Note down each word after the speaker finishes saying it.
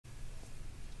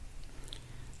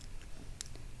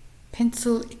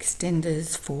Pencil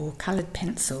extenders for coloured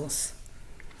pencils.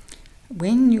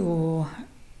 When your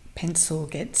pencil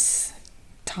gets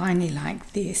tiny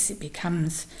like this, it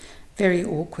becomes very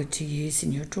awkward to use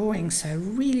in your drawing, so a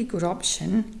really good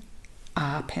option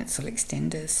are pencil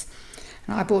extenders.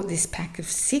 And I bought this pack of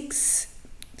 6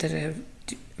 that are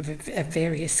of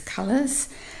various colours,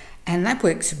 and that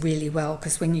works really well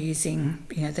because when you're using,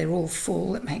 they're all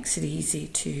full, it makes it easy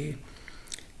to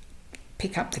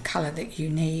pick up the colour that you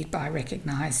need by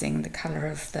recognising the colour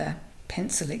of the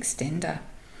pencil extender.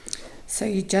 So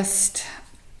you just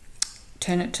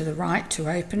turn it to the right to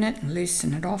open it and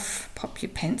loosen it off, pop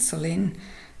your pencil in,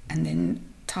 and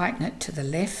then tighten it to the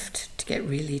left to get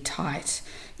really tight.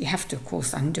 You have to, of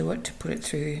course, undo it to put it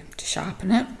through to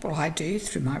sharpen it. Well, I do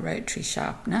through my rotary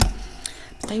sharpener.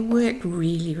 But they work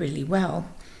really, really well.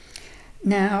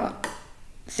 Now,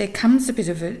 there comes a bit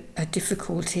of a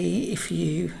difficulty if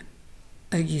you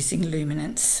are using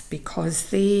Luminance, because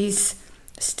these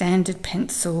standard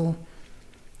pencil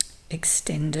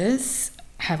extenders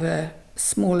have a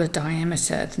smaller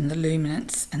diameter than the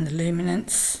Luminance, and the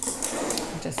Luminance,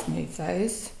 I'll just move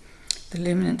those, the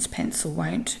Luminance pencil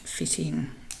won't fit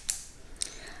in.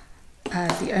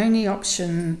 The only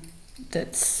option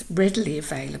that's readily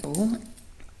available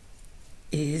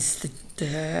is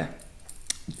the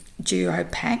Duo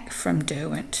pack from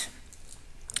Derwent.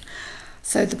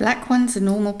 So the black one's a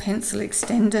normal pencil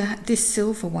extender. This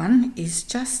silver one is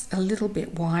just a little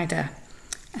bit wider,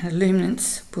 and a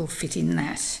Luminance will fit in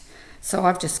that. So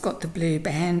I've just got the blue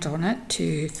band on it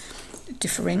to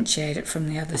differentiate it from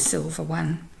the other silver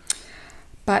one.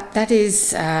 But that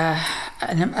is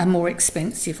a more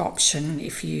expensive option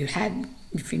if you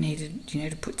needed,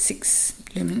 to put 6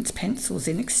 Luminance pencils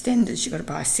in extenders. You've got to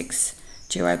buy 6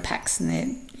 Duo packs, and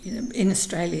they're, in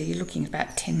Australia you're looking at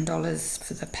about $10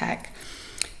 for the pack.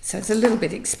 So it's a little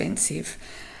bit expensive.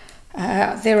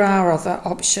 There are other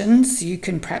options. You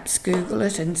can perhaps Google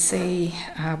it and see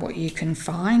what you can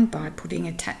find by putting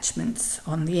attachments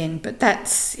on the end. But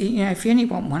that's, if you only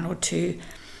want 1 or 2,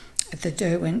 the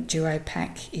Derwent Duo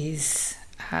pack is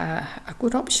a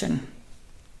good option.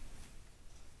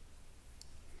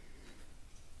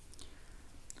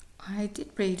 I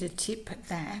did read a tip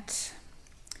that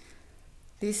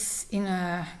this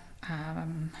inner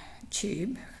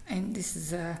tube, and this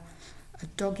is a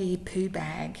doggy poo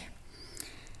bag,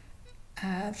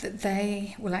 that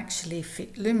they will actually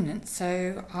fit Luminance.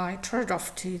 So I trotted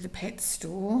off to the pet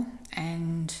store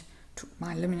and took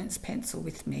my Luminance pencil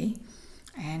with me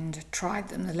and tried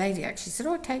them. The lady actually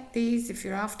said, take these if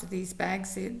you're after these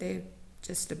bags, they're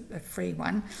just a free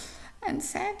one. And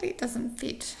sadly it doesn't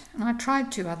fit. And I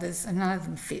tried 2 others and none of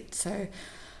them fit. So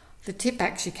the tip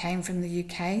actually came from the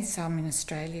UK, so I'm in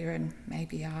Australia, and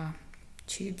maybe our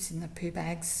tubes in the poo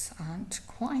bags aren't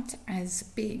quite as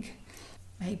big.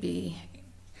 Maybe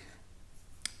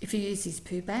if you use these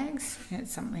poo bags,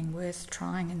 it's something worth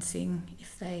trying and seeing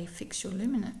if they fit your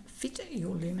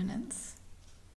Luminance.